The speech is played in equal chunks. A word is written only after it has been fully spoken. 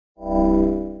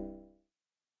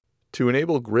To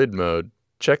enable grid mode,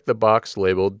 check the box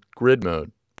labeled Grid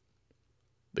Mode.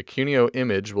 The QuNeo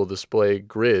image will display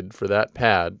grid for that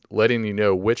pad, letting you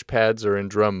know which pads are in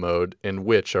drum mode and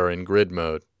which are in grid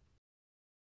mode.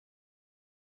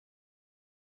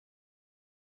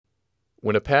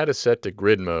 When a pad is set to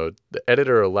grid mode, the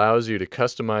editor allows you to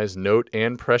customize note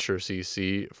and pressure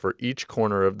CC for each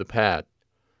corner of the pad.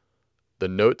 The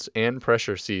notes and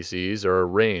pressure CCs are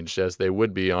arranged as they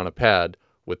would be on a pad,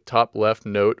 with top left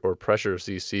note or pressure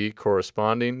CC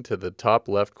corresponding to the top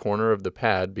left corner of the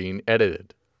pad being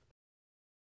edited.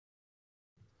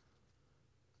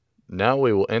 Now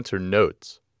we will enter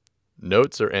notes.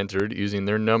 Notes are entered using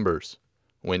their numbers.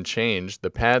 When changed, the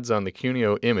pads on the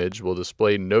QuNeo image will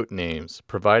display note names,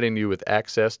 providing you with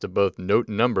access to both note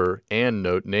number and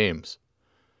note names.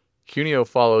 QuNeo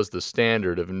follows the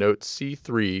standard of note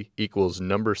C3 equals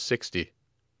number 60.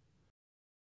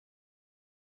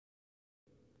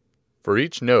 For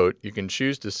each note, you can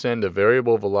choose to send a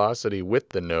variable velocity with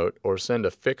the note or send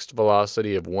a fixed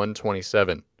velocity of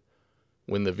 127.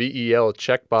 When the VEL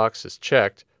checkbox is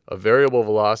checked, a variable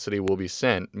velocity will be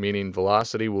sent, meaning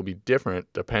velocity will be different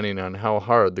depending on how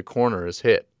hard the corner is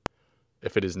hit.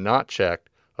 If it is not checked,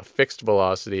 a fixed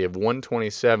velocity of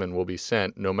 127 will be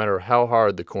sent no matter how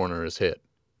hard the corner is hit.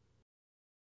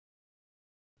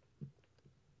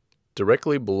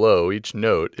 Directly below each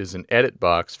note is an edit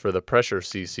box for the pressure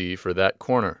CC for that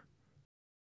corner.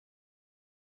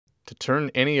 To turn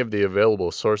any of the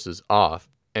available sources off,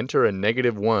 enter a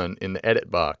 -1 in the edit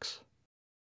box.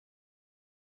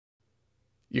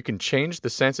 You can change the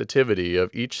sensitivity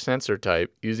of each sensor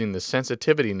type using the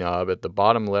sensitivity knob at the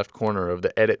bottom left corner of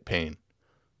the edit pane.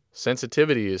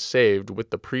 Sensitivity is saved with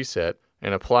the preset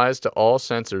and applies to all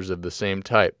sensors of the same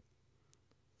type.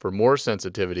 For more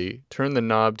sensitivity, turn the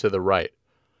knob to the right.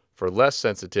 For less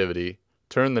sensitivity,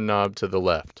 turn the knob to the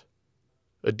left.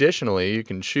 Additionally, you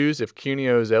can choose if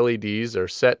QuNeo's LEDs are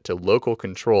set to local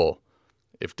control.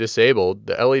 If disabled,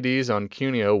 the LEDs on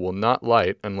QuNeo will not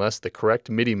light unless the correct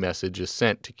MIDI message is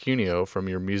sent to QuNeo from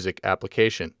your music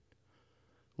application.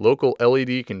 Local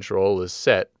LED control is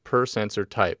set per sensor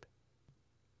type.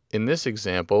 In this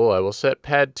example, I will set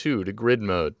pad 2 to grid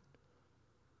mode.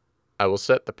 I will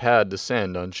set the pad to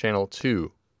send on channel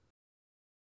 2.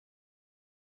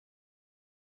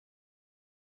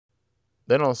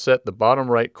 Then I'll set the bottom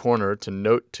right corner to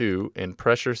note 2 and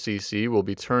pressure CC will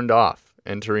be turned off,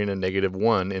 entering a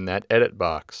 -1 in that edit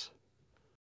box.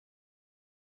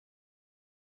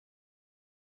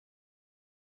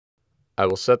 I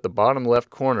will set the bottom left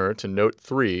corner to note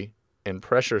 3 and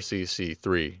pressure CC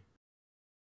 3.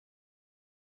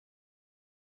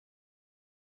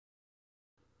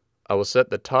 I will set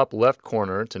the top left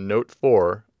corner to note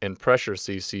 4 and pressure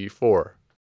CC 4.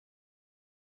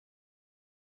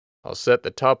 I'll set the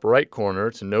top right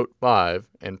corner to note 5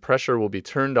 and pressure will be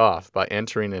turned off by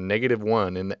entering a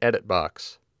 -1 in the edit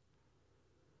box.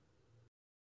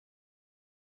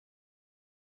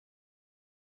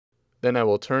 Then I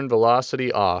will turn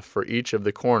velocity off for each of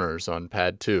the corners on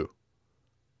pad 2.